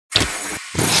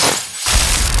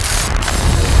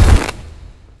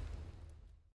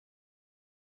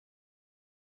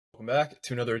welcome back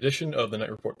to another edition of the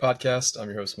Night Report podcast. I'm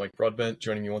your host, Mike Broadbent.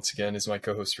 Joining me once again is my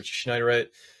co-host, Richie Schneiderite,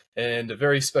 and a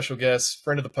very special guest,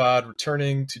 friend of the pod,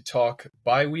 returning to talk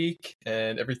bye week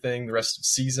and everything the rest of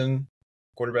season.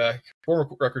 Former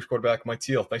Rutgers quarterback, Mike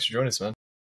Teel. Thanks for joining us, man.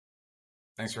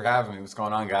 Thanks for having me. What's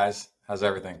going on, guys? How's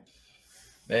everything?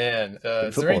 Man,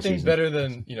 is there anything better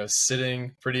than,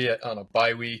 sitting pretty on a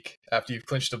bye week after you've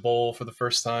clinched a bowl for the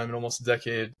first time in almost a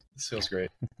decade? This feels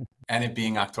great. And it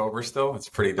being October still, it's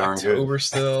pretty darn good. October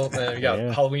still. Man, we got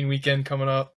Halloween weekend coming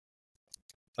up.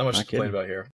 Not much to complain about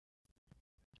here.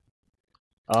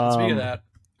 Speaking of that,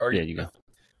 you go.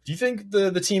 Do you think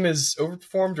the team has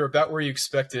overperformed or about where you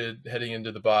expected heading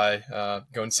into the bye,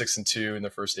 going 6-2 in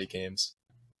their first 8 games?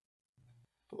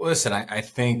 Listen, I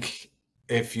think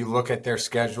if you look at their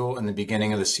schedule in the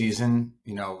beginning of the season,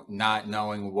 not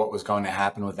knowing what was going to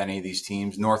happen with any of these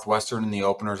teams, Northwestern in the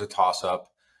opener is a toss-up.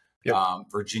 Yep.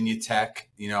 Virginia Tech,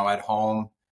 at home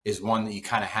is one that you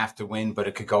kind of have to win, but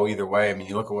it could go either way. I mean,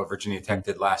 you look at what Virginia Tech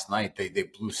did last night. They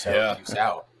blew Syracuse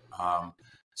out.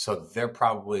 So they're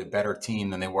probably a better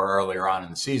team than they were earlier on in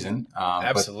the season.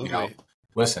 Absolutely. But,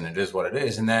 listen, it is what it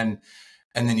is. And then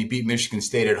you beat Michigan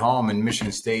State at home, and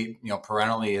Michigan State,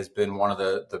 perennially has been one of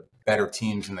the better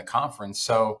teams in the conference.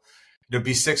 So to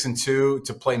be 6-2,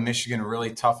 to play Michigan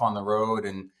really tough on the road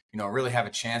and, really have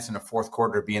a chance in the fourth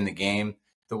quarter to be in the game.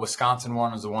 The Wisconsin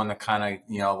one was the one that kind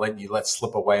of, let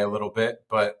slip away a little bit.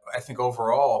 But I think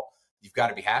overall, you've got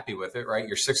to be happy with it, right?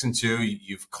 You're 6-2.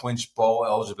 You've clinched bowl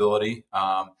eligibility.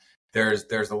 There's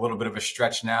a little bit of a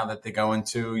stretch now that they go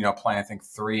into, playing, I think,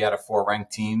 3 out of 4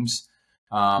 ranked teams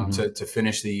to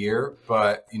finish the year.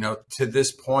 But, to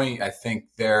this point, I think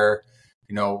they're,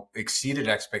 exceeded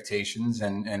expectations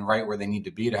and right where they need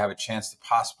to be to have a chance to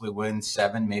possibly win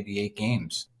 7, maybe 8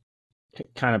 games.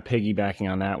 Kind of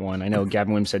piggybacking on that one, I know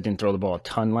Gavin Wimsatt didn't throw the ball a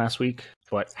ton last week,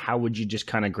 but how would you just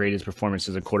kind of grade his performance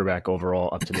as a quarterback overall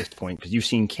up to this point? Because you've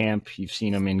seen camp, you've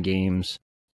seen him in games.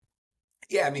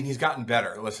 Yeah, I mean, he's gotten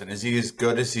better. Listen, is he as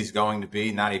good as he's going to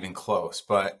be? Not even close.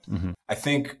 But I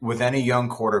think with any young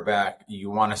quarterback, you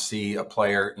want to see a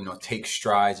player, take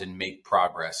strides and make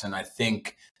progress. And I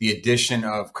think the addition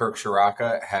of Kirk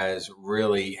Shiraka has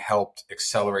really helped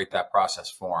accelerate that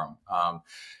process for him.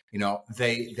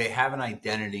 They have an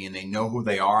identity and they know who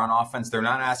they are on offense. They're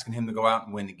not asking him to go out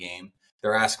and win the game.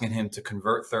 They're asking him to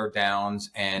convert third downs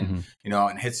and,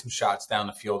 and hit some shots down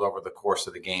the field over the course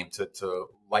of the game to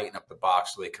lighten up the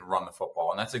box so they can run the football.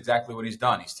 And that's exactly what he's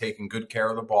done. He's taken good care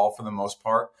of the ball for the most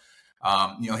part.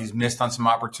 He's missed on some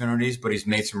opportunities, but he's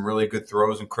made some really good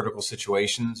throws in critical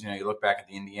situations. You look back at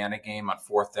the Indiana game on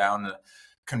 4th down to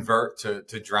convert to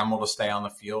Dremel to stay on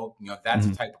the field. That's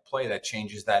the type of play that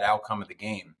changes that outcome of the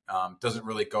game. Doesn't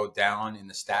really go down in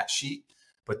the stat sheet.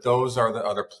 But those are the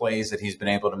other plays that he's been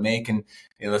able to make. And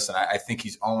listen, I think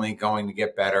he's only going to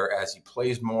get better as he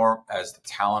plays more, as the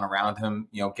talent around him,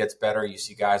 gets better. You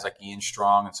see guys like Ian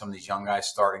Strong and some of these young guys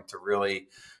starting to really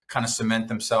kind of cement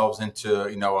themselves into,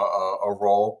 a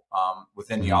role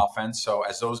within the offense. So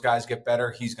as those guys get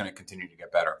better, he's going to continue to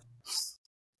get better.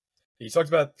 You talked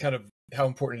about kind of how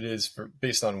important it is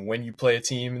based on when you play a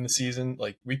team in the season.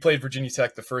 Like we played Virginia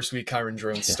Tech the first week Kyron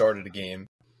Drones started a game.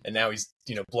 And now he's,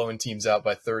 blowing teams out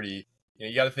by 30.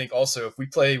 You got to think also if we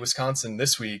play Wisconsin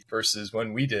this week versus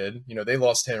when we did, they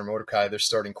lost Tanner Mordecai, their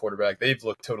starting quarterback. They've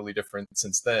looked totally different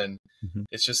since then.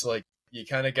 It's just like you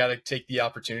kind of got to take the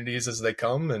opportunities as they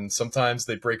come. And sometimes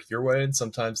they break your way and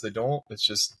sometimes they don't. It's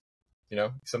just,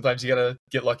 sometimes you got to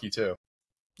get lucky too.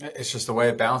 It's just the way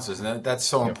it bounces. And that's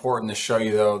so important to show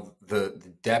you, though,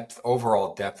 the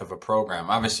overall depth of a program.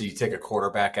 Obviously, you take a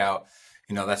quarterback out.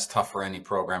 That's tough for any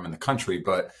program in the country.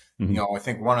 But, I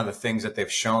think one of the things that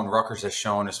they've shown, Rutgers has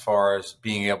shown as far as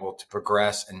being able to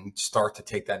progress and start to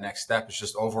take that next step is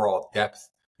just overall depth,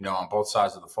 on both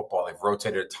sides of the football. They've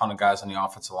rotated a ton of guys on the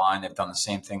offensive line. They've done the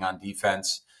same thing on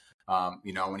defense.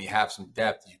 When you have some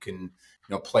depth, you can,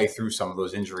 play through some of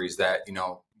those injuries that,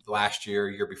 last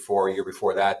year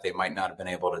before that, they might not have been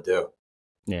able to do.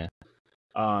 Yeah.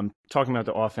 Talking about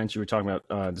the offense, you were talking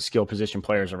about the skill position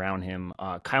players around him.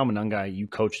 Kyle Monangai, you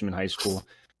coached him in high school.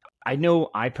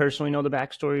 I personally know the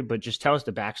backstory, but just tell us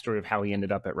the backstory of how he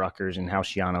ended up at Rutgers and how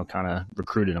Schiano kind of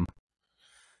recruited him.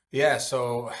 Yeah,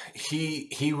 so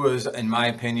he was, in my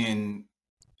opinion,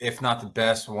 if not the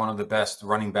best, one of the best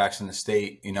running backs in the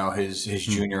state, his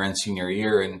junior and senior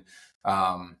year. And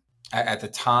at the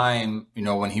time,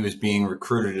 when he was being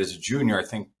recruited as a junior, I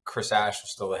think Chris Ash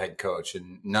was still the head coach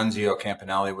and Nunzio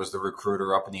Campanelli was the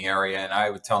recruiter up in the area. And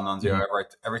I would tell Nunzio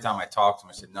every time I talked to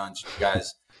him, I said, Nunz, you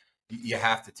guys, you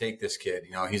have to take this kid.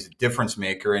 He's a difference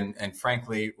maker. And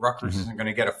frankly, Rutgers isn't going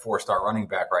to get a 4-star running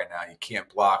back right now. You can't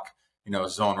block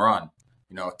zone run.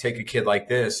 Take a kid like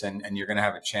this and you're going to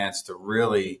have a chance to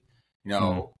really,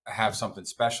 have something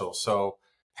special. So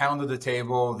pounded the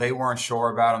table. They weren't sure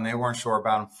about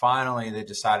him. Finally, they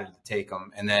decided to take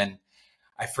him. And then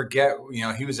I forget,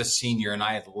 he was a senior and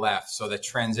I had left. So the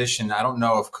transition, I don't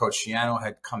know if Coach Shiano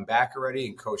had come back already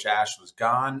and Coach Ash was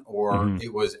gone, or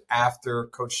it was after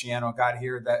Coach Shiano got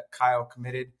here that Kyle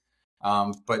committed.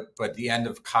 But the end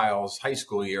of Kyle's high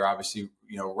school year, obviously,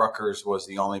 Rutgers was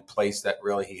the only place that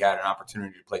really he had an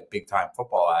opportunity to play big time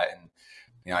football at. And,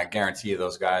 I guarantee you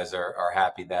those guys are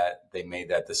happy that they made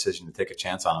that decision to take a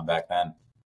chance on him back then.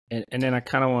 And then I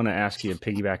kind of want to ask you to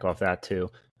piggyback off that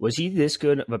too. Was he this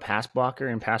good of a pass blocker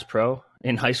and pass pro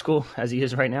in high school as he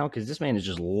is right now? Because this man is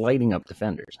just lighting up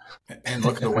defenders. And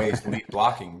look at the way he's lead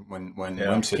blocking when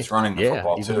Wimsit's running the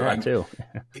football too. That too.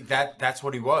 That's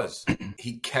what he was.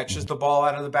 He catches the ball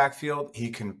out of the backfield. He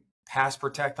can pass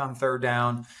protect on third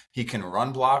down. He can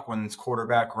run block when it's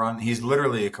quarterback run. He's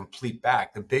literally a complete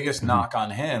back. The biggest knock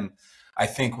on him, I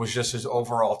think, was just his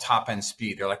overall top end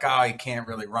speed. They're like, he can't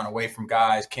really run away from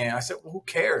guys. I said, well, who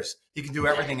cares? He can do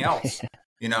everything else.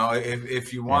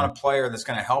 If you want a player that's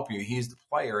going to help you, he's the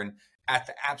player. And at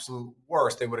the absolute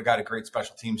worst, they would have got a great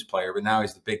special teams player, but now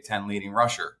he's the Big Ten leading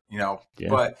rusher,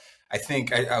 But I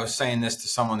think I was saying this to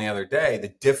someone the other day, the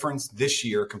difference this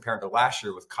year compared to last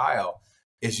year with Kyle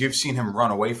is you've seen him run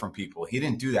away from people. He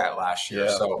didn't do that last year.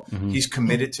 Yeah. So he's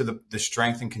committed to the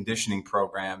strength and conditioning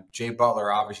program. Jay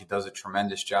Butler obviously does a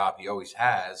tremendous job. He always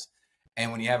has.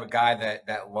 And when you have a guy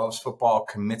that loves football,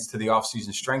 commits to the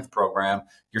offseason strength program,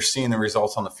 you're seeing the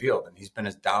results on the field. And he's been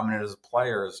as dominant as a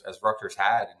player as Rutgers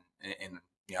had in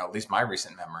at least my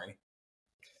recent memory.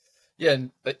 Yeah,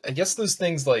 and I guess those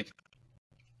things like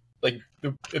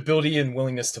the ability and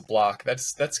willingness to block,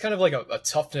 that's kind of like a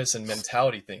toughness and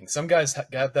mentality thing. Some guys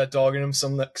have that dog in them.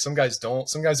 Some guys don't.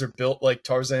 Some guys are built like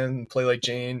Tarzan and play like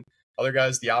Jane. Other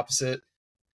guys the opposite.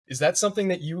 Is that something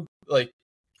that you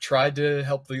tried to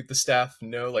help the staff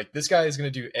know? Like, this guy is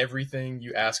going to do everything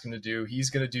you ask him to do. He's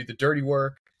going to do the dirty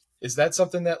work. Is that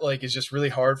something that is just really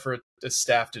hard for a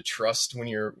staff to trust when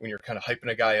you're kind of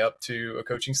hyping a guy up to a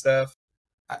coaching staff?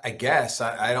 I guess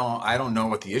I don't know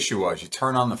what the issue was. You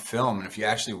turn on the film, and if you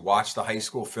actually watch the high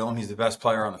school film, he's the best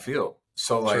player on the field.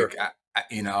 So Sure.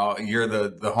 You're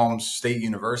the home state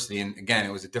university, and again,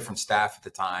 it was a different staff at the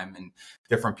time and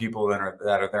different people that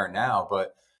are there now.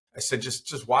 But I said,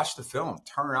 just watch the film,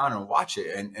 turn it on and watch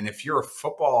it. And if you're a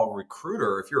football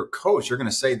recruiter, if you're a coach, you're going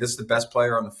to say, this is the best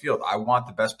player on the field. I want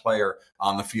the best player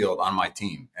on the field on my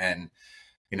team. And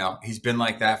he's been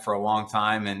like that for a long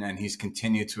time, and he's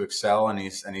continued to excel, and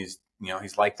he's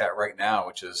like that right now,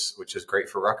 which is great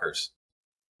for Rutgers.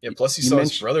 Yeah. Plus, he saw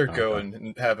his brother go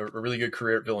and have a really good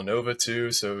career at Villanova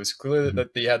too. So it was clear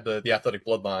that they had the athletic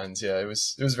bloodlines. Yeah, it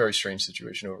was a very strange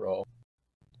situation overall.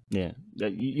 Yeah,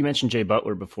 you mentioned Jay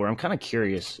Butler before. I'm kind of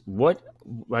curious. I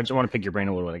just want to pick your brain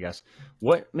a little bit, I guess.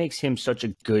 What makes him such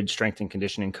a good strength and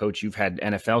conditioning coach? You've had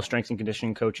NFL strength and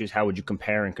conditioning coaches. How would you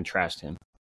compare and contrast him?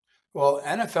 Well,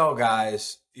 NFL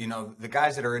guys, the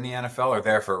guys that are in the NFL are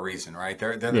there for a reason, right?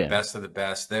 They're the best of the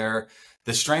best. They're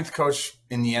the strength coach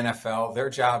in the NFL. Their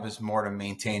job is more to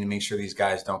maintain and make sure these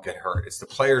guys don't get hurt. It's the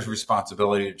player's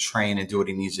responsibility to train and do what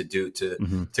he needs to do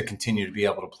to continue to be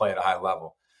able to play at a high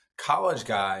level. College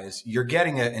guys, you're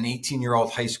getting an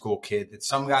 18-year-old high school kid that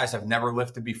some guys have never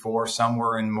lifted before. Some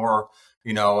were in more,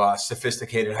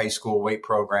 sophisticated high school weight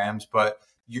programs, but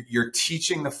you're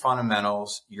teaching the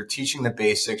fundamentals, you're teaching the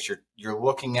basics. You're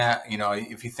looking at,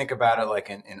 if you think about it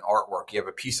like in artwork, you have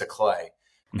a piece of clay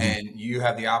and you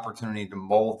have the opportunity to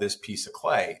mold this piece of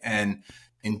clay. And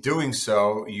in doing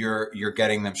so, you're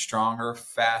getting them stronger,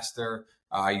 faster.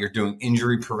 You're doing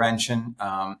injury prevention.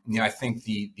 I think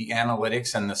the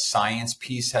analytics and the science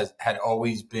piece had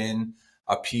always been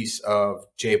a piece of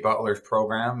Jay Butler's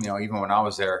program. Even when I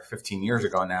was there 15 years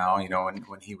ago now,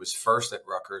 when he was first at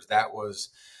Rutgers, that was,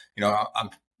 I'm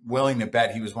willing to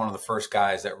bet he was one of the first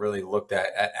guys that really looked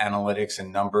at analytics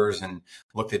and numbers and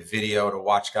looked at video to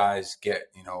watch guys get,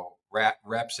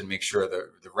 reps and make sure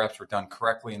the reps were done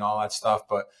correctly and all that stuff.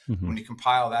 But when you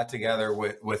compile that together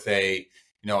with a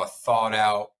thought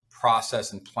out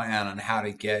process and plan on how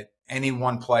to get any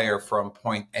one player from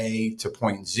point A to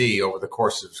point Z over the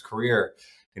course of his career,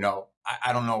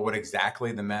 I don't know what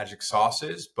exactly the magic sauce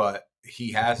is, but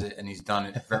he has it and he's done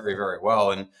it very, very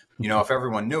well. And, if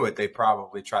everyone knew it, they'd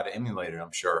probably try to emulate it,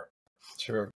 I'm sure.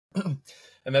 Sure. And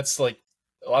that's a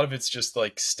lot of it's just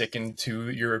sticking to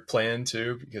your plan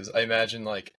too, because I imagine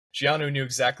Giano knew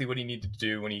exactly what he needed to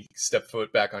do when he stepped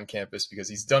foot back on campus because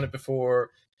he's done it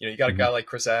before. You got a guy like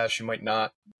Chris Ash who might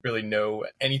not really know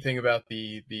anything about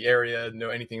the area,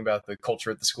 know anything about the culture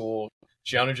at the school.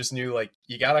 Schiano just knew, like,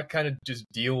 you got to kind of just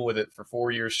deal with it for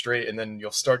 4 years straight, and then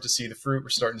you'll start to see the fruit. We're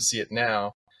starting to see it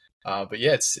now. But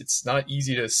yeah, it's not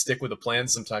easy to stick with a plan.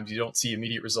 Sometimes you don't see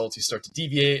immediate results. You start to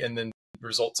deviate, and then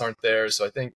results aren't there. So I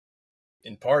think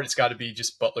in part it's got to be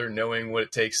just Butler knowing what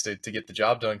it takes to get the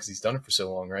job done, because he's done it for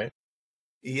so long, right?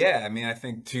 Yeah, I mean, I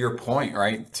think to your point,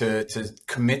 right, to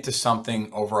commit to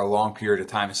something over a long period of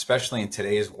time, especially in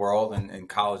today's world and in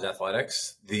college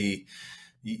athletics,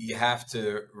 you have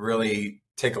to really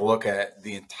take a look at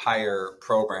the entire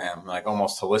program, like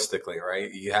almost holistically,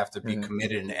 right? You have to be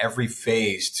committed in every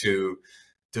phase to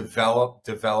develop,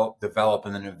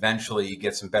 and then eventually you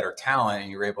get some better talent,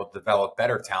 and you're able to develop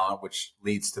better talent, which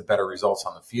leads to better results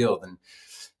on the field. And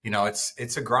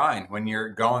it's a grind when you're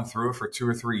going through for 2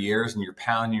 or 3 years and you're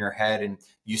pounding your head and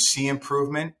you see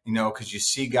improvement, because you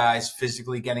see guys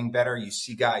physically getting better. You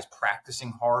see guys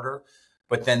practicing harder,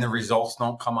 but then the results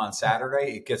don't come on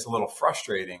Saturday. It gets a little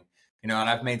frustrating, and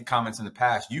I've made comments in the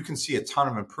past. You can see a ton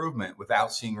of improvement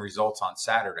without seeing results on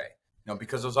Saturday,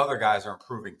 because those other guys are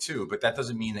improving too, but that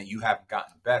doesn't mean that you haven't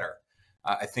gotten better.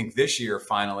 I think this year,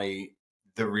 finally,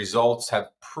 the results have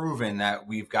proven that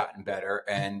we've gotten better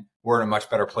and we're in a much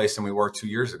better place than we were 2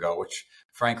 years ago, which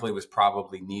frankly was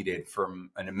probably needed from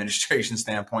an administration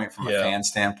standpoint, from a fan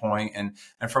standpoint, and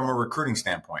from a recruiting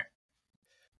standpoint.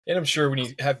 And I'm sure when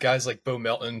you have guys like Bo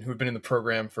Melton, who've been in the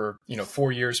program for,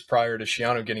 4 years prior to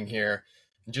Schiano getting here,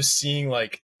 and just seeing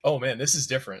like, oh man, this is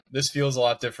different. This feels a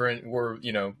lot different.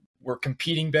 We're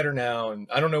competing better now. And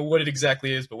I don't know what it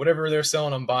exactly is, but whatever they're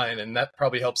selling, I'm buying. And that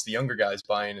probably helps the younger guys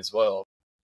buying as well.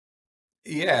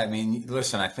 Yeah, I mean,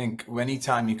 listen, I think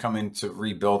anytime you come in to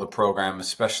rebuild a program,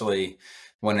 especially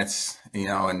when it's,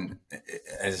 and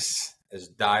as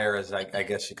dire as I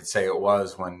guess you could say it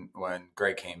was when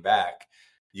Greg came back,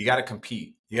 you got to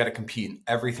compete. You got to compete in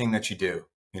everything that you do,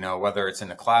 whether it's in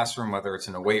the classroom, whether it's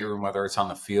in the weight room, whether it's on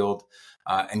the field,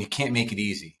 and you can't make it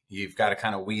easy. You've got to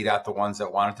kind of weed out the ones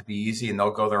that want it to be easy, and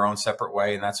they'll go their own separate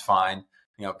way, and that's fine,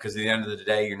 because at the end of the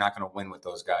day, you're not going to win with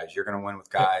those guys. You're going to win with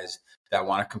guys that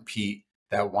want to compete,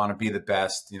 that want to be the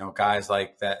best, guys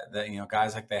like that,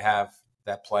 guys like they have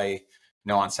that play,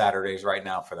 on Saturdays right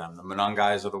now for them. The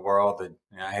Monangais of the world.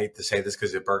 I hate to say this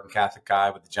because you're a Bergen Catholic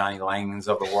guy, but the Johnny Langans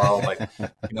of the world, like,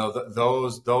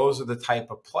 those are the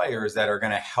type of players that are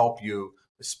going to help you,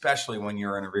 especially when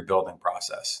you're in a rebuilding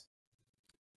process.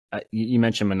 You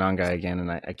mentioned Monangai again, and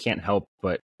I can't help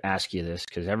but ask you this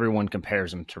because everyone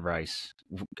compares him to Rice.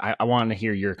 I want to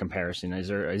hear your comparison. Is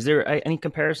there any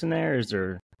comparison there?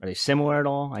 Are they similar at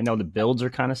all? I know the builds are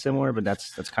kind of similar, but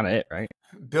that's kind of it, right?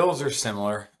 Builds are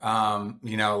similar.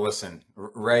 Listen,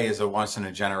 Ray is a once in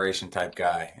a generation type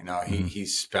guy.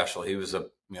 He's special. He was a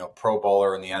Pro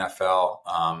Bowler in the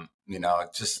NFL.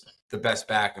 Just the best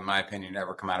back, in my opinion, to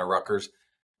ever come out of Rutgers.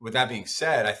 With that being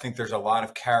said, I think there's a lot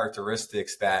of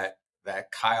characteristics that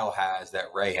Kyle has that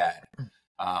Ray had.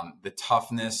 The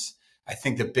toughness. I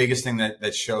think the biggest thing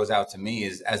that shows out to me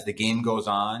is as the game goes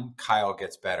on, Kyle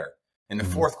gets better. In the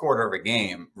fourth quarter of a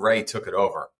game, Ray took it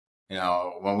over.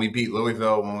 When we beat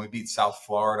Louisville, when we beat South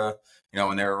Florida,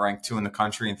 when they were ranked 2 in the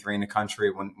country and 3 in the country,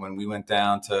 when we went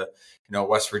down to,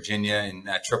 West Virginia in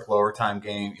that triple overtime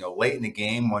game, late in the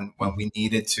game when we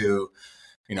needed to,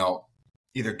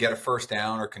 either get a first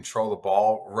down or control the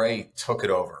ball, Ray took it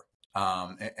over.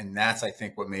 And that's, I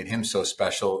think, what made him so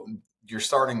special. You're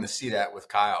starting to see that with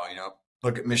Kyle.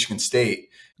 Look at Michigan State,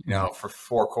 for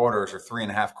 4 quarters or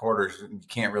 3.5 quarters, you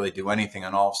can't really do anything.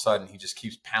 And all of a sudden he just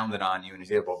keeps pounding on you and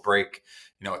he's able to break,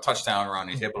 a touchdown run.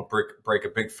 He's able to break a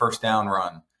big first down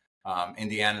run.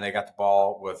 Indiana, they got the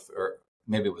ball or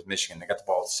maybe it was Michigan. They got the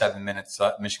ball with 7 minutes,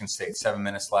 Michigan State, 7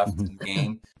 minutes left in the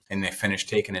game, and they finished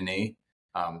taking a knee.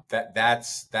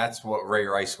 That's what Ray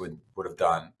Rice would have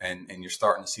done. And you're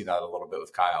starting to see that a little bit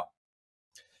with Kyle.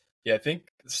 Yeah, I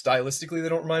think stylistically they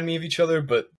don't remind me of each other,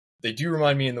 but they do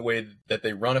remind me in the way that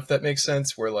they run, if that makes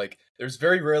sense, where like there's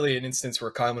very rarely an instance where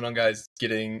Kyle Monangai is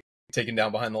getting taken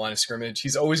down behind the line of scrimmage.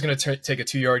 He's always going to take a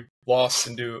 2-yard loss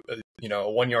and do a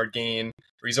 1-yard gain,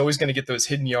 or he's always going to get those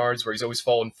hidden yards where he's always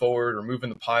falling forward or moving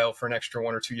the pile for an extra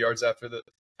 1 or 2 yards after the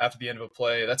end of a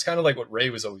play. That's kind of like what Ray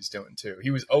was always doing too.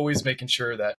 He was always making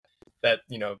sure that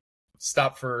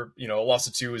stop for a loss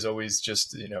of 2 is always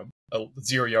just a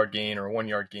 0-yard gain or a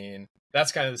 1-yard gain.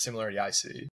 That's kind of the similarity I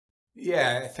see.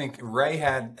 Yeah, I think Ray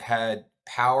had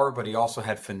power, but he also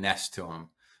had finesse to him.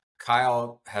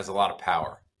 Kyle has a lot of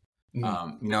power.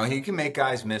 He can make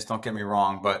guys miss, don't get me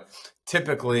wrong, but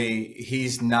typically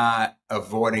he's not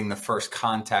avoiding the first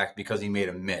contact because he made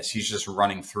a miss. He's just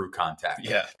running through contact,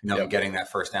 getting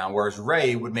that first down. Whereas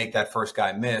Ray would make that first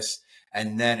guy miss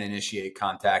and then initiate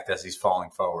contact as he's falling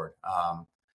forward.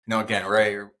 Again,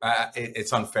 Ray,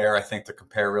 it's unfair, I think, to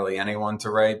compare really anyone to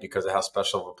Ray because of how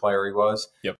special of a player he was.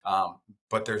 Yep.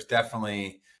 But there's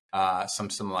definitely some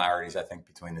similarities, I think,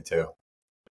 between the two.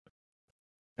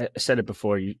 I said it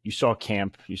before. You saw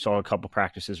camp. You saw a couple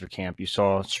practices for camp. You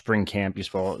saw spring camp. You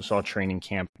saw training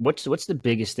camp. What's the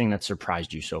biggest thing that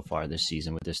surprised you so far this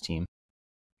season with this team?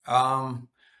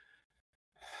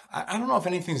 I don't know if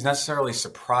anything's necessarily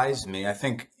surprised me. I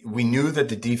think we knew that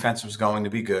the defense was going to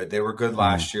be good. They were good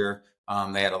last year.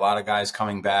 They had a lot of guys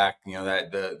coming back.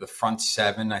 That the front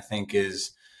seven, I think,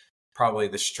 is probably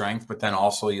the strength, but then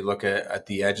also you look at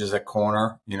the edges at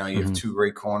corner, you have two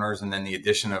great corners, and then the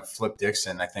addition of Flip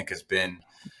Dixon, I think, has been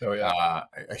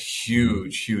a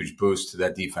huge boost to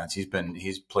that defense.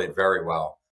 He's played very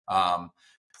well.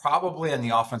 Probably on the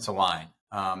offensive line.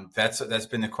 That's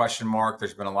been the question mark.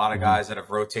 There's been a lot of guys that have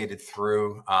rotated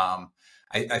through.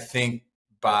 I think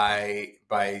by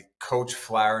Coach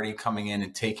Flaherty coming in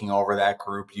and taking over that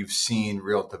group, you've seen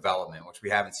real development, which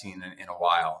we haven't seen in a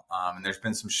while. And there's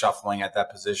been some shuffling at that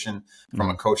position from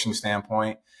a coaching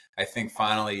standpoint. I think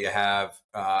finally you have,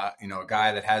 a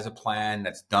guy that has a plan,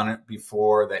 that's done it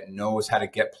before, that knows how to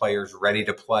get players ready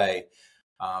to play.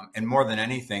 And more than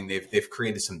anything, they've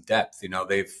created some depth.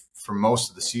 They've, for most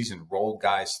of the season, rolled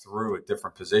guys through at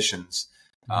different positions.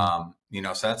 So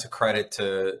that's a credit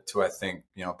to I think,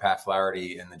 Pat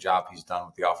Flaherty and the job he's done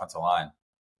with the offensive line.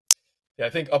 Yeah, I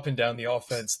think up and down the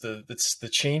offense, the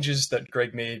changes that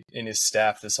Greg made in his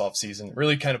staff this offseason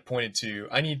really kind of pointed to,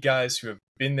 I need guys who have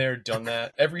been there, done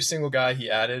that. Every single guy he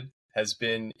added has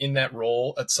been in that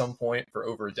role at some point for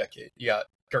over a decade. You got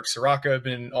Kirk Soraka,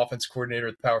 been an offense coordinator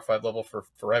at the Power 5 level for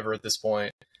forever at this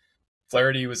point.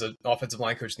 Flaherty was an offensive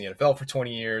line coach in the NFL for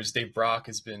 20 years. Dave Brock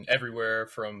has been everywhere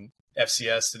from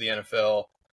FCS to the NFL.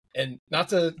 And not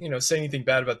to, say anything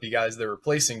bad about the guys they're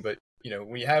replacing, but,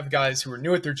 when you have guys who are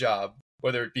new at their job,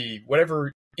 whether it be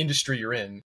whatever industry you're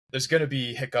in, there's going to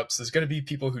be hiccups. There's going to be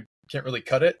people who can't really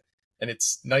cut it. And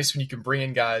it's nice when you can bring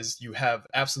in guys you have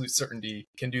absolute certainty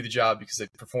can do the job because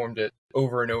they've performed it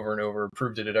over and over and over,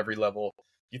 proved it at every level.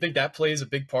 You think that plays a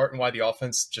big part in why the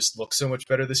offense just looks so much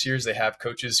better this year is they have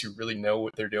coaches who really know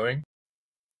what they're doing?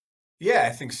 Yeah,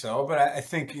 I think so. But I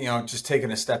think, just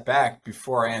taking a step back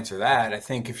before I answer that, I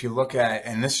think if you look at,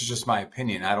 and this is just my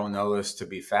opinion, I don't know this to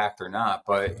be fact or not,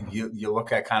 but you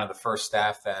look at kind of the first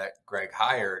staff that Greg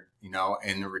hired,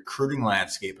 in the recruiting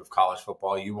landscape of college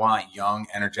football, you want young,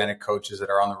 energetic coaches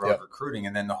that are on the road recruiting.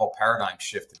 And then the whole paradigm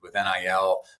shifted with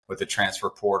NIL, with the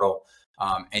transfer portal.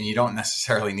 And you don't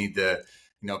necessarily need to,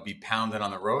 be pounded on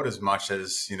the road as much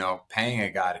as, paying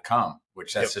a guy to come,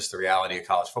 which that's just the reality of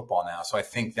college football now. So I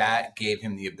think that gave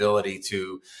him the ability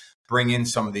to bring in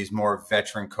some of these more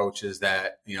veteran coaches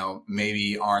that,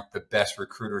 maybe aren't the best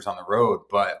recruiters on the road,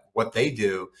 but what they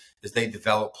do is they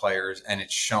develop players and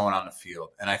it's shown on the field.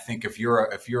 And I think if you're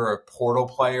a portal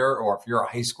player or if you're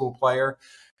a high school player,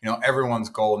 everyone's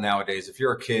goal nowadays, if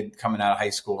you're a kid coming out of high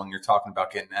school and you're talking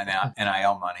about getting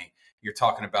NIL money, you're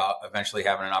talking about eventually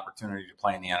having an opportunity to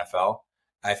play in the NFL.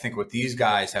 I think what these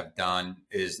guys have done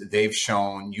is they've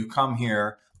shown, you come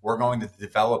here, we're going to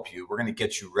develop you. We're going to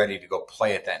get you ready to go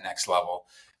play at that next level.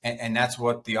 And that's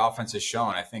what the offense has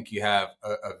shown. I think you have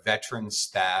a veteran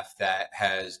staff that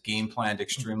has game planned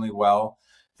extremely well,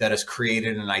 that has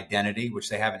created an identity, which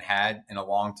they haven't had in a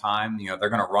long time. They're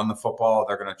going to run the football.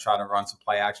 They're going to try to run some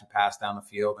play action pass down the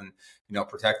field and,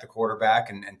 protect the quarterback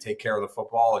and take care of the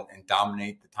football and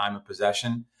dominate the time of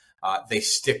possession. They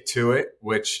stick to it,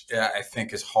 which I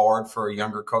think is hard for a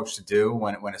younger coach to do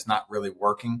when it's not really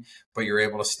working, but you're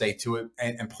able to stay to it.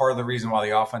 And part of the reason why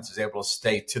the offense is able to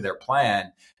stay to their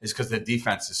plan is because the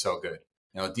defense is so good.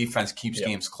 Defense keeps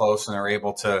games close and they're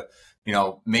able to,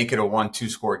 make it a 1-2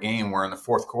 score game where in the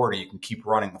fourth quarter you can keep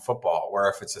running the football. Where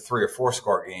if it's a 3 or 4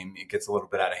 score game, it gets a little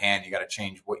bit out of hand. You got to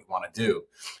change what you want to do.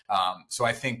 So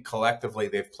I think collectively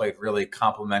they've played really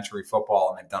complementary football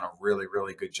and they've done a really,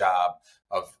 really good job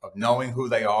of knowing who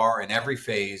they are in every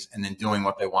phase and then doing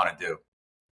what they want to do.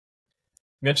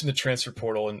 You mentioned the transfer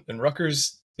portal and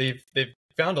Rutgers, they've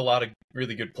found a lot of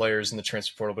really good players in the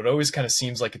transfer portal, but it always kind of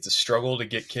seems like it's a struggle to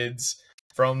get kids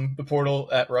from the portal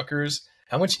at Rutgers.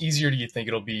 How much easier do you think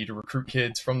it'll be to recruit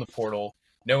kids from the portal,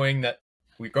 knowing that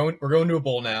we're going to a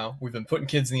bowl now? We've been putting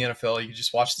kids in the NFL. You can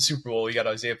just watch the Super Bowl. You got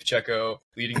Isaiah Pacheco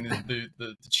leading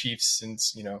the Chiefs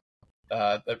since,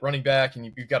 at running back, and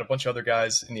you've got a bunch of other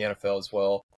guys in the NFL as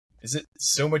well. Is it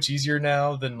so much easier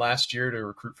now than last year to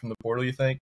recruit from the portal, you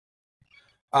think?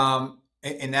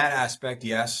 In that aspect,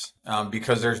 yes,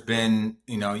 because there's been,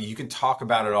 you can talk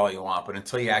about it all you want, but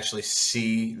until you actually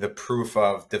see the proof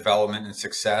of development and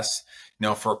success,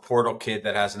 for a portal kid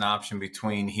that has an option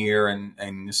between here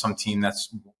and some team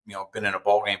that's, been in a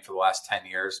bowl game for the last 10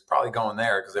 years, probably going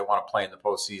there because they want to play in the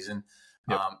postseason.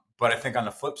 Yep. But I think on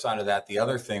the flip side of that, the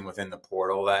other thing within the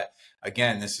portal that,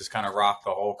 again, this has kind of rocked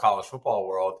the whole college football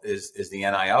world is the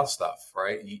NIL stuff,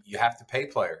 right? You have to pay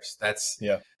players. That's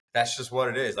just what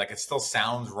it is. Like, it still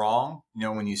sounds wrong,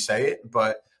 when you say it,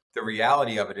 but the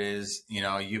reality of it is,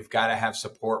 you've got to have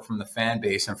support from the fan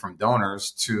base and from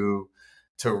donors to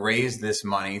raise this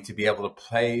money to be able to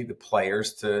pay the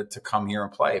players to come here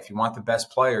and play. If you want the best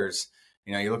players,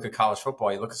 you look at college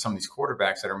football, you look at some of these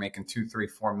quarterbacks that are making $2, $3,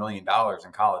 $4 million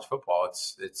in college football.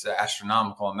 It's an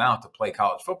astronomical amount to play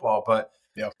college football, but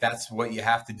that's what you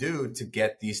have to do to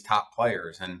get these top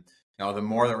players. And the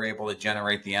more they're able to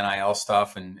generate the NIL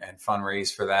stuff and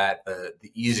fundraise for that,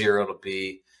 the easier it'll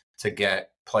be to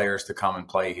get players to come and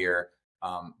play here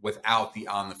without the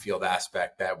on the field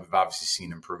aspect that we've obviously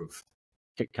seen improve.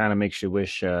 It kind of makes you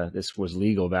wish this was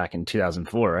legal back in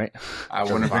 2004, right? I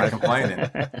wouldn't have been complaining.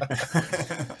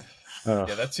 Yeah,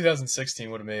 that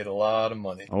 2016 would have made a lot of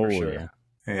money. Oh, for sure.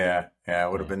 Yeah, it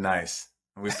would have been nice.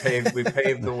 We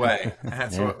paved the way.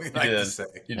 That's what we like to say.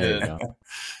 You did.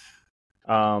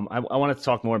 I want to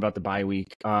talk more about the bye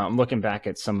week. I'm looking back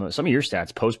at some of your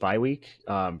stats post bye week.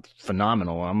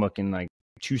 Phenomenal. I'm looking like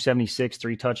 276,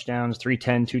 3 touchdowns,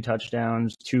 310, 2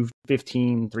 touchdowns,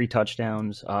 215, 3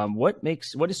 touchdowns. What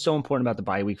is so important about the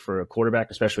bye week for a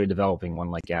quarterback, especially a developing one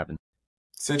like Gavin?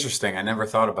 It's interesting. I never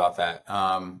thought about that.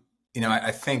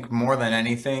 I think more than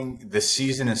anything, the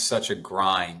season is such a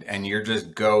grind and you're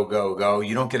just go, go, go.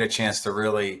 You don't get a chance to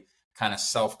really kind of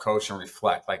self-coach and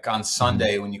reflect. Like on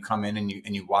Sunday, when you come in and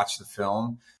you watch the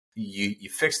film, you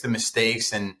fix the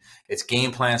mistakes and it's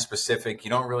game plan specific.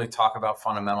 You don't really talk about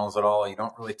fundamentals at all. You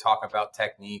don't really talk about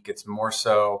technique. It's more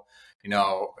so,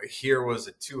 here was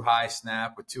a too high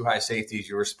snap with too high safeties.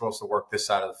 You were supposed to work this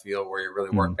side of the field where you really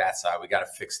work that side. We got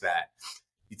to fix that.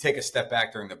 You take a step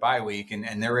back during the bye week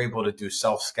and they're able to do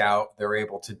self-scout. They're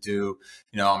able to do,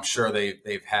 I'm sure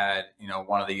they've had,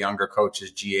 one of the younger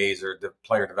coaches, GAs or the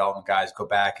player development guys go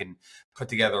back and put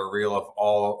together a reel of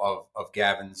all of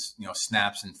Gavin's,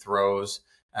 snaps and throws.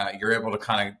 You're able to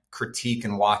kind of critique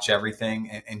and watch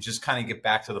everything and just kind of get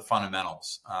back to the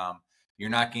fundamentals. You're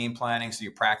not game planning, so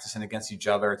you're practicing against each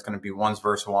other. It's going to be ones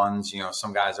versus ones.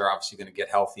 Some guys are obviously going to get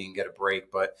healthy and get a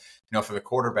break. But, for the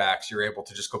quarterbacks, you're able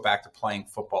to just go back to playing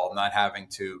football, not having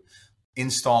to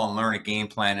install and learn a game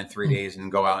plan in 3 days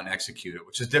and go out and execute it,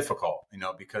 which is difficult,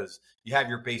 because you have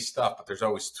your base stuff, but there's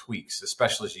always tweaks,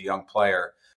 especially as a young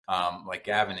player like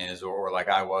Gavin is or like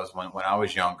I was when I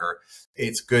was younger.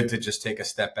 It's good to just take a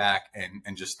step back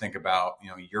and just think about,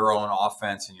 your own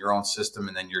offense and your own system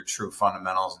and then your true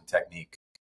fundamentals and technique.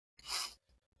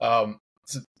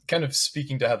 So kind of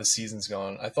speaking to how the season's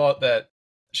gone, I thought that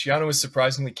Schiano was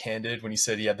surprisingly candid when he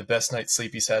said he had the best night's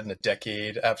sleep he's had in a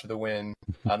decade after the win.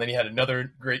 Then he had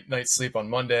another great night's sleep on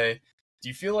Monday. Do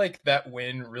you feel like that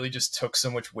win really just took so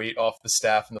much weight off the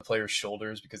staff and the players'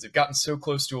 shoulders because they've gotten so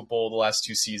close to a bowl the last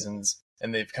 2 seasons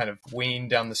and they've kind of waned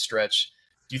down the stretch?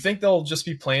 Do you think they'll just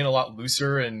be playing a lot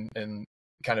looser and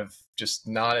kind of just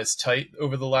not as tight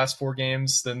over the last 4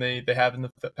 games than they have in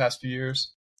the past few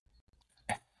years?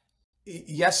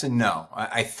 Yes and no.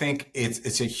 I think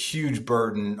it's a huge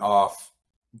burden off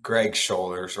Greg's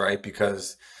shoulders, right?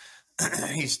 Because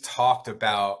he's talked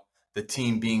about the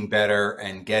team being better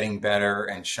and getting better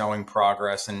and showing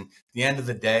progress. And at the end of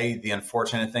the day, the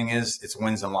unfortunate thing is it's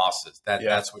wins and losses.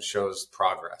 That's what shows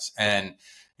progress. And,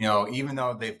 even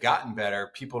though they've gotten better,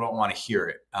 people don't want to hear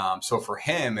it. So for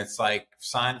him, it's like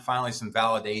finally some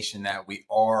validation that we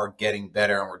are getting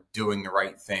better and we're doing the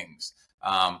right things.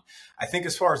 I think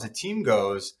as far as the team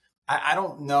goes, I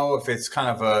don't know if it's kind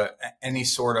of any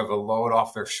sort of a load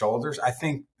off their shoulders. I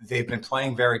think they've been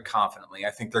playing very confidently.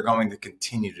 I think they're going to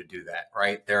continue to do that,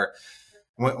 right?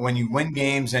 When you win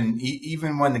games and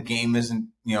even when the game isn't,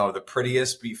 the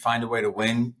prettiest, but you find a way to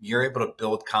win, you're able to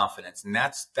build confidence. And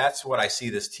that's what I see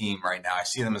this team right now. I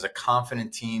see them as a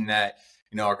confident team that,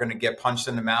 are going to get punched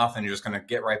in the mouth and you're just going to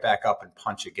get right back up and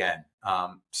punch again.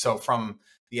 So from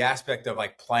the aspect of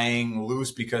like playing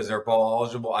loose because they're bowl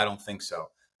eligible, I don't think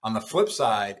so. On the flip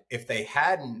side, if they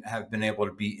hadn't have been able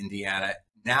to beat Indiana,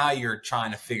 now you're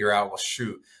trying to figure out, well,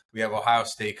 shoot, we have Ohio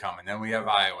State coming, then we have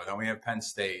Iowa, then we have Penn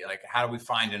State. Like, how do we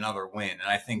find another win? And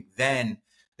I think then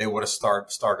they would have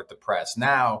started to press.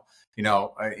 Now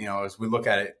as we look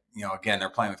at it, again, they're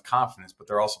playing with confidence, but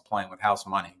they're also playing with house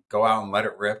money. Go out and let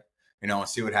it rip, and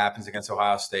see what happens against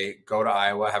Ohio State. Go to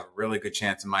Iowa, have a really good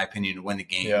chance, in my opinion, to win the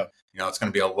game. Yeah. It's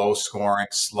going to be a low-scoring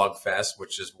slugfest,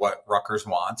 which is what Rutgers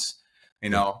wants.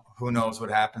 Who knows what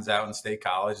happens out in State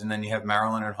College, and then you have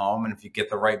Maryland at home, and if you get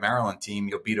the right Maryland team,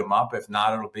 you'll beat them up. If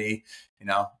not, it'll be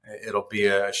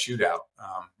a shootout.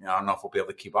 I don't know if we'll be able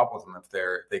to keep up with them if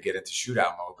they get into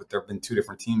shootout mode, but there have been two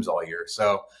different teams all year,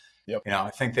 so. Yep. I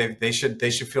think they should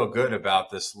feel good about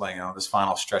this, this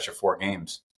final stretch of 4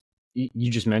 games.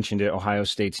 You just mentioned it. Ohio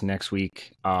State's next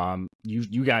week.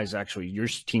 You guys, actually, your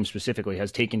team specifically,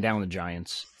 has taken down the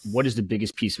Giants. What is the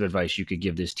biggest piece of advice you could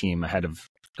give this team ahead of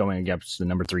going against the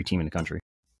number 3 team in the country?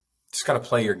 Just got to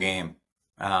play your game.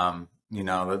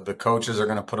 The coaches are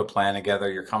going to put a plan together.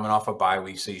 You're coming off a bye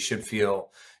week, so you're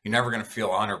never going to feel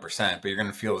 100%, but you're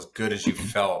going to feel as good as you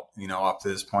felt, up to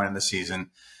this point in the season.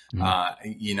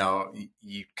 Mm-hmm.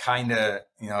 You kind of,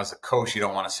 as a coach, you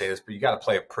don't want to say this, but you got to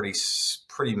play a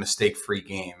pretty mistake-free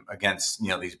game against,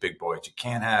 these big boys. You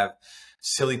can't have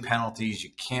silly penalties.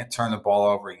 You can't turn the ball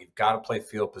over. You've got to play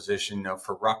field position.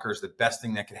 For Rutgers, the best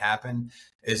thing that could happen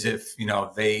is if,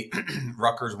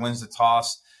 Rutgers wins the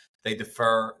toss, they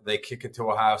defer, they kick it to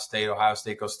Ohio State. Ohio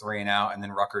State goes 3 and out, and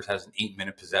then Rutgers has an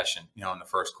 8-minute possession, in the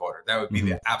first quarter. That would be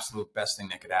the absolute best thing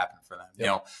that could happen for them.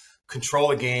 Yep. Control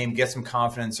the game, get some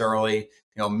confidence early,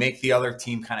 make the other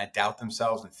team kind of doubt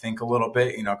themselves and think a little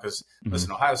bit, because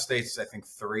listen, Ohio State's, I think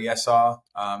 3 I saw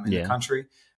in the country.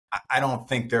 I don't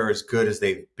think they're as good as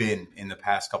they've been in the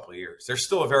past couple of years. They're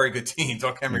still a very good team,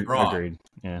 don't get me wrong. Agreed.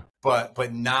 Yeah.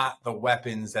 But not the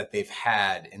weapons that they've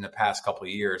had in the past couple of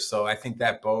years. So I think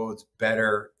that bodes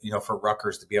better, for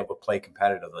Rutgers to be able to play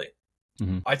competitively.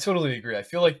 Mm-hmm. I totally agree. I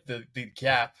feel like the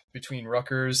gap between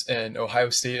Rutgers and Ohio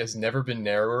State has never been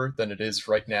narrower than it is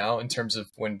right now in terms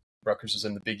of when Rutgers was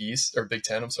in the Big East or Big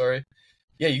Ten. I'm sorry.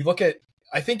 Yeah, you look at.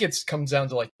 I think it comes down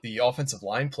to like the offensive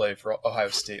line play for Ohio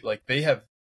State. Like they have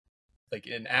like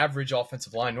an average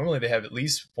offensive line. Normally they have at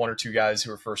least 1 or 2 guys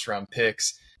who are first round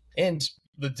picks, and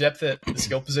the depth at the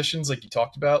skill positions, like you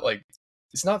talked about. Like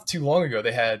it's not too long ago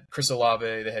they had Chris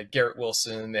Olave, they had Garrett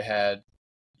Wilson, they had.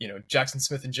 Jackson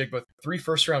Smith and Jigba, 3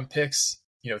 first-round picks,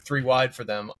 3 wide for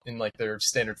them in like their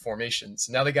standard formations.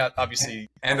 Now they got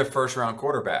obviously and a first-round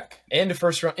quarterback and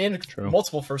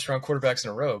multiple first-round quarterbacks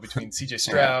in a row between C.J.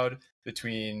 Stroud,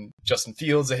 between Justin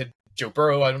Fields. They had Joe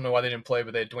Burrow. I don't know why they didn't play,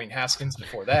 but they had Dwayne Haskins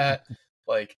before that.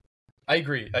 Like, I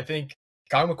agree. I think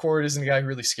Kyle McCord isn't a guy who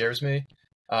really scares me.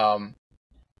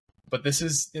 But this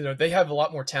is, they have a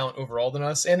lot more talent overall than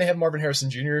us, and they have Marvin Harrison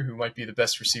Jr., who might be the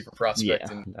best receiver prospect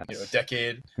in a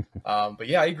decade. But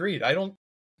yeah, I agree.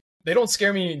 They don't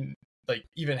scare me like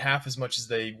even half as much as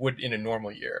they would in a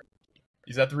normal year.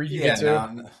 Is that the read you get to?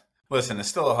 No. Listen, it's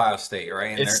still Ohio State,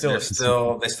 right? And they still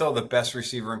have the best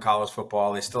receiver in college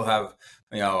football. They still have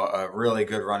a really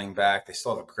good running back. They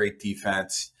still have a great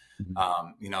defense.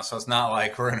 So it's not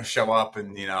like we're going to show up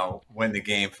and win the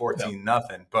game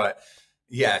 14-0, but.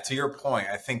 Yeah, to your point,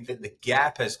 I think that the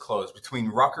gap has closed between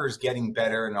Rutgers getting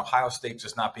better and Ohio State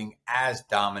just not being as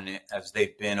dominant as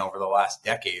they've been over the last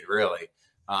decade, really.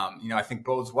 I think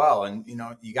bodes well. And,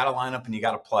 you got to line up and you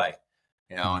got to play,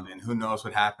 and who knows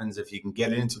what happens if you can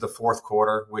get it into the fourth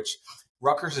quarter, which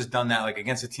Rutgers has done that like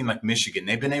against a team like Michigan.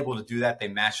 They've been able to do that. They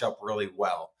match up really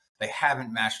well. They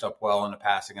haven't matched up well in the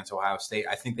past against Ohio State.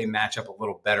 I think they match up a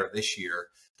little better this year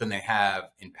than they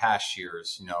have in past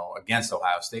years, against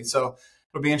Ohio State. So,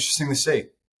 it'll be interesting to see.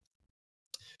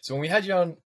 So when we had you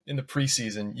on in the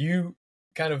preseason, you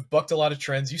kind of bucked a lot of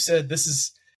trends. You said this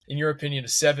is, in your opinion, a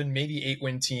 7, maybe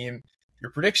 8-win team.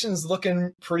 Your prediction's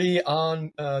looking pretty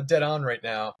dead on right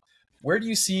now. Where do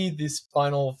you see these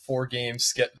final 4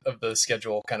 games of the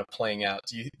schedule kind of playing out?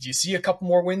 Do you see a couple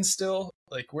more wins still?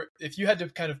 Like, if you had to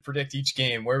kind of predict each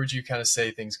game, where would you kind of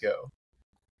say things go?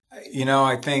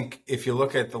 I think if you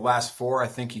look at the last 4, I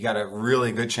think you got a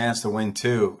really good chance to win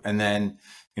 2. And then,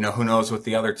 who knows with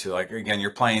the other 2. Like, again,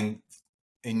 you're playing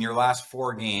in your last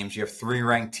 4 games, you have 3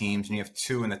 ranked teams and you have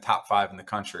 2 in the top 5 in the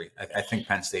country. I think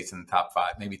Penn State's in the top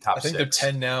 5, maybe top 6. I think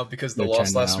they're 10 now because they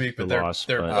lost last week, but they're a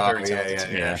very talented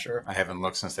team for sure. I haven't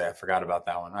looked since I forgot about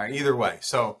that one. All right, either way.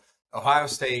 So Ohio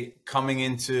State coming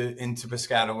into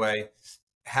Piscataway,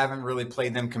 haven't really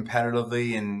played them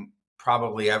competitively and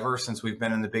probably ever since we've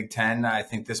been in the Big Ten. I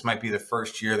think this might be the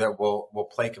first year that we'll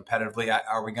play competitively.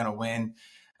 Are we going to win?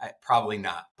 Probably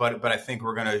not. But I think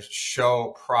we're going to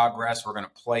show progress. We're going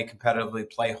to play competitively,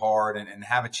 play hard, and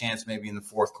have a chance maybe in the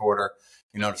fourth quarter,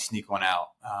 to sneak one out.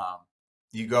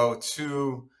 You go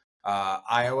to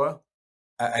Iowa,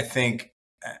 I think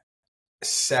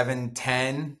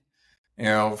 7-10.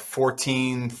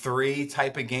 14-3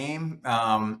 type of game.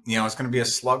 It's going to be a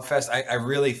slugfest. I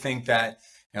really think that,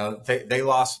 they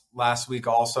lost last week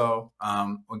also.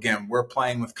 Again, we're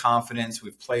playing with confidence.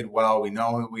 We've played well. We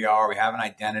know who we are. We have an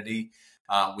identity.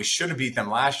 We should have beat them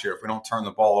last year if we don't turn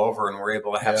the ball over and we're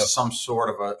able to have some sort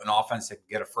of an offense that can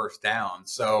get a first down.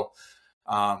 So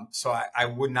I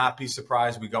would not be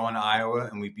surprised we go into Iowa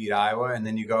and we beat Iowa, and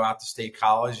then you go out to State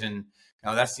College, and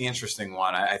that's the interesting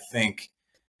one. I think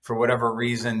for whatever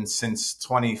reason, since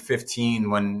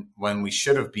 2015, when we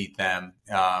should have beat them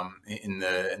in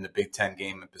the Big Ten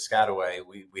game in Piscataway,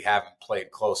 we haven't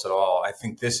played close at all. I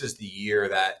think this is the year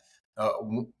that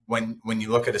when you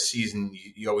look at a season,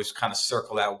 you always kind of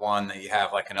circle that one that you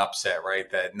have like an upset, right?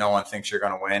 That no one thinks you're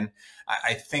going to win.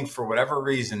 I think for whatever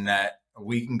reason that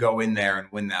we can go in there and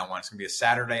win that one. It's going to be a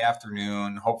Saturday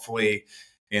afternoon. Hopefully,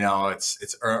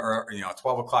 it's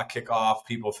 12 o'clock kickoff.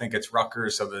 People think it's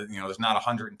Rutgers, so there's not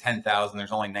 110,000.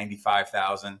 There's only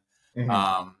 95,000.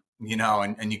 Mm-hmm.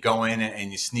 And you go in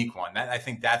and you sneak one. I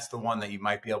think that's the one that you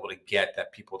might be able to get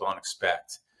that people don't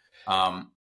expect.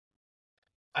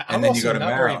 I'm also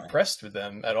not very impressed with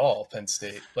them at all, Penn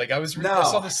State. Like I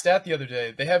saw the stat the other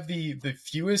day. They have the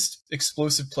fewest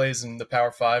explosive plays in the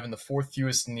Power 5 and the fourth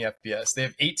fewest in the FBS. They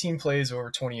have 18 plays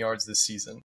over 20 yards this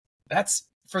season. That's,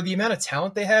 for the amount of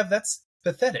talent they have, that's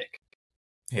pathetic.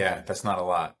 Yeah, that's not a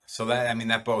lot. So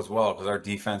that bodes well because our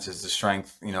defense is the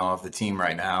strength, of the team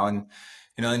right now. And,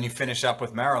 then you finish up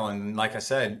with Maryland. And like I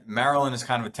said, Maryland is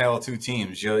kind of a tale of two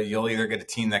teams. You'll either get a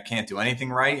team that can't do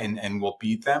anything right and will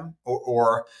beat them,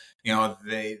 or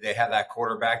they have that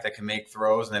quarterback that can make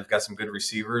throws and they've got some good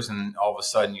receivers, and all of a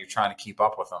sudden you're trying to keep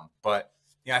up with them. But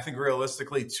I think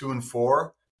realistically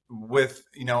 2-4 with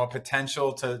a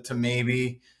potential to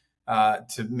maybe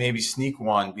sneak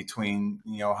one between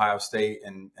Ohio State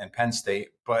and Penn State,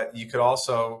 but you could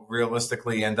also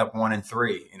realistically end up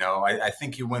 1-3. I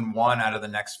think you win one out of the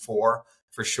next four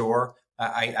for sure.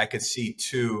 I could see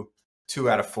two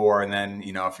out of four, and then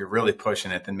if you're really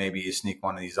pushing it, then maybe you sneak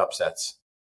one of these upsets.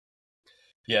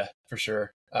 Yeah, for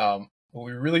sure. Well,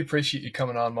 we really appreciate you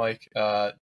coming on, Mike.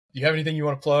 Do you have anything you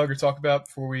want to plug or talk about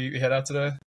before we head out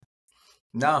today?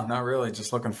 No, not really.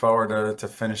 Just looking forward to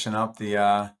finishing up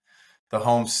the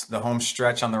home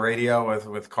stretch on the radio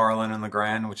with Carlin and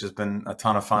LeGrand, which has been a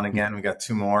ton of fun. Again, we got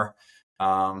two more,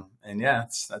 and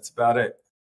that's about it.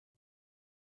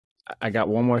 I got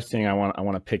one more thing I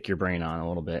want to pick your brain on a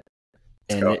little bit,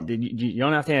 and you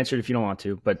don't have to answer it if you don't want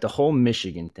to. But the whole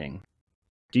Michigan thing,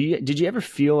 did you ever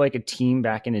feel like a team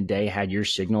back in the day had your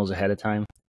signals ahead of time?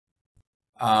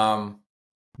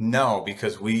 No,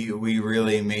 because we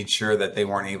really made sure that they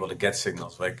weren't able to get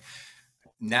signals. Like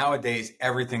nowadays,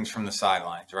 everything's from the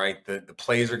sidelines, right? The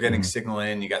plays are getting signaled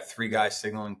in. You got three guys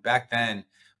signaling. Back then,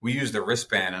 we used a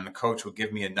wristband, and the coach would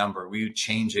give me a number. We would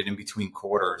change it in between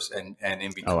quarters and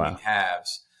in between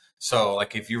halves. So,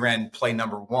 like if you ran play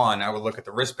number one, I would look at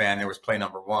the wristband. There was play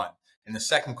number one. In the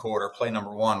second quarter, play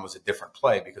number one was a different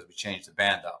play because we changed the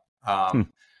band up.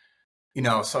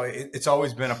 So it's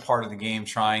always been a part of the game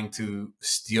trying to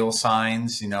steal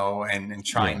signs, and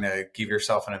trying to give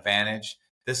yourself an advantage.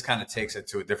 This kind of takes it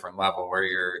to a different level where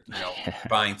you're,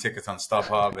 buying tickets on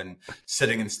StubHub and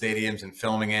sitting in stadiums and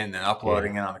filming it and then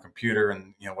uploading it on the computer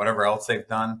and, whatever else they've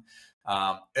done.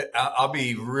 I'll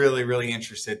be really, really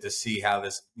interested to see how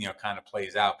this, kind of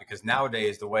plays out, because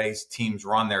nowadays the way teams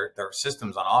run their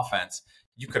systems on offense,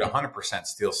 you could 100%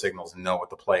 steal signals and know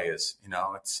what the play is.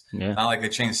 It's not like they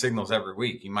change signals every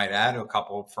week. You might add a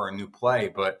couple for a new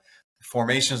play, but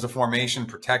formation is the formation,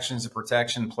 protection is the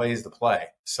protection, play is the play.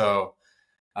 So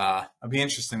it'll be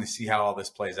interesting to see how all this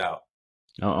plays out.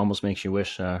 It almost makes you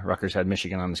wish Rutgers had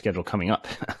Michigan on the schedule coming up.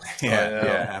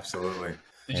 Yeah, absolutely.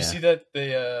 Did you see that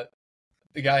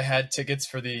the guy had tickets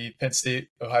for the Penn State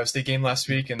Ohio State game last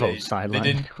week, and they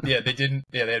didn't.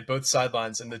 They had both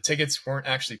sidelines, and the tickets weren't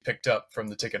actually picked up from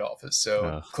the ticket office.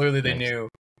 So clearly they knew.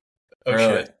 Oh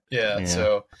really? Shit! Yeah.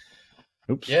 So,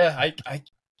 oops. Yeah,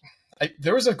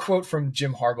 there was a quote from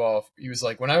Jim Harbaugh. He was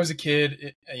like, "When I was a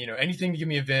kid, anything to give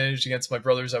me advantage against my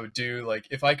brothers, I would do. Like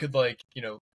if I could,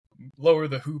 lower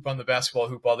the hoop on the basketball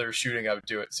hoop while they were shooting, I would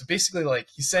do it." So basically,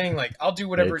 he's saying, I'll do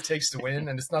whatever it takes to win,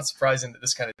 and it's not surprising that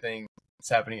this kind of thing is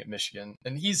happening at Michigan.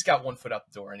 And he's got one foot out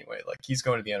the door anyway. He's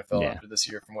going to the NFL after this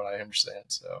year, from what I understand.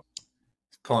 So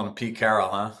pulling a Pete Carroll,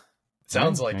 huh?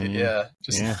 Sounds like it. Yeah.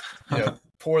 Just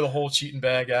pour the whole cheating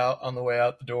bag out on the way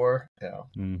out the door. Yeah.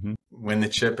 Mm-hmm. Win the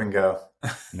chip and go.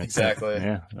 Exactly.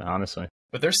 Yeah, honestly.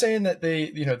 But they're saying that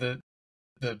the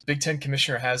Big Ten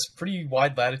commissioner has pretty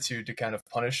wide latitude to kind of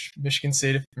punish Michigan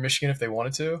State if they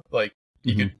wanted to.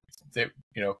 You could,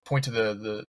 point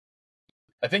to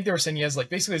I think they were saying he has like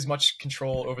basically as much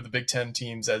control over the Big Ten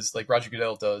teams as like Roger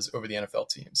Goodell does over the NFL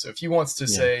teams. So if he wants to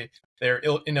say they're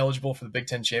ineligible for the Big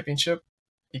Ten championship,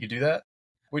 he could do that.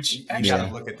 Which you got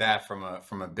to look at that from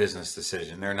a business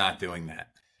decision. They're not doing that.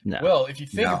 No. Well, if you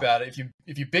think about it,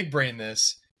 if you big brain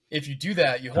this, if you do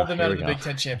that, you hold them out of the Big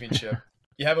Ten championship.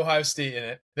 You have Ohio State in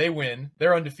it. They win.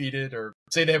 They're undefeated, or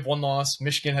say they have one loss.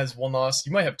 Michigan has one loss.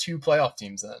 You might have 2 playoff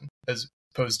teams then, as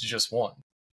opposed to just one.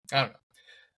 I don't know.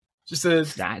 Just a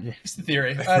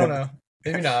theory. I don't know.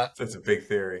 Maybe not. That's a big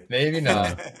theory. Maybe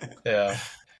not. Yeah.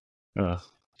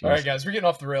 All right, guys, we're getting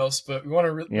off the rails, but we want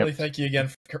to really thank you again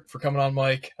for coming on,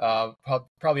 Mike.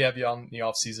 Probably have you on the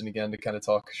off season again to kind of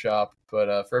talk shop.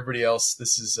 But for everybody else,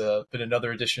 this has been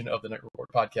another edition of the Night Report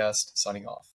podcast. Signing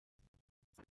off.